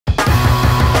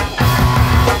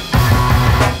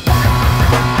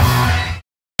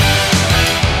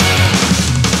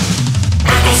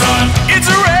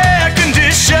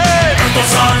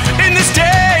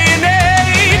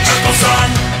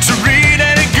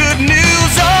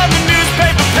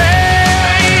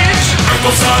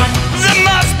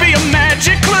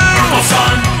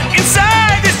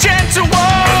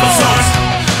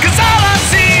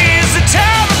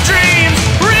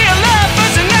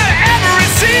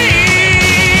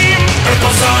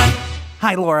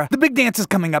Hi, Laura. The big dance is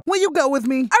coming up. Will you go with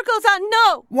me? Urkel-San,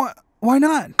 no! Why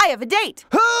not? I have a date.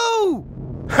 Who?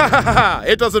 Ha ha ha!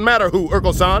 It doesn't matter who,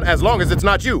 Urkel-San, as long as it's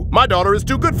not you. My daughter is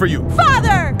too good for you.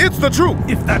 Father! It's the truth!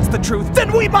 If that's the truth,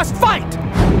 then we must fight!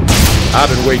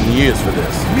 I've been waiting years for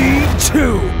this. Me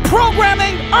too!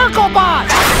 Programming Urkelbot!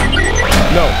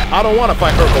 No, I don't want to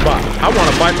fight Urkelbot. I want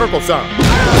to fight Urkel-San.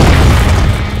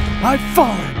 I've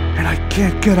fallen, and I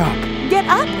can't get up. Get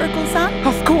up, Urkel-San.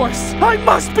 Of course! I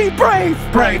must be brave!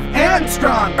 Brave and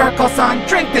strong, Urkel-San,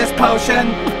 drink this potion.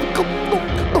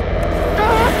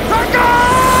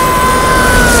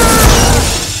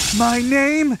 My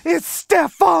name is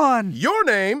Stefan! Your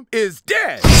name is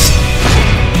dead!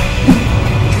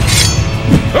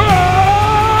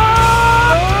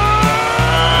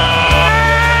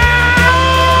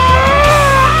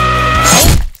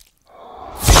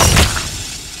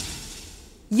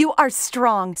 You are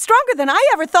strong. Stronger than I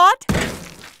ever thought.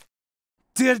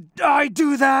 Did I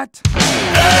do that?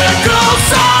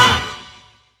 Urkel-San!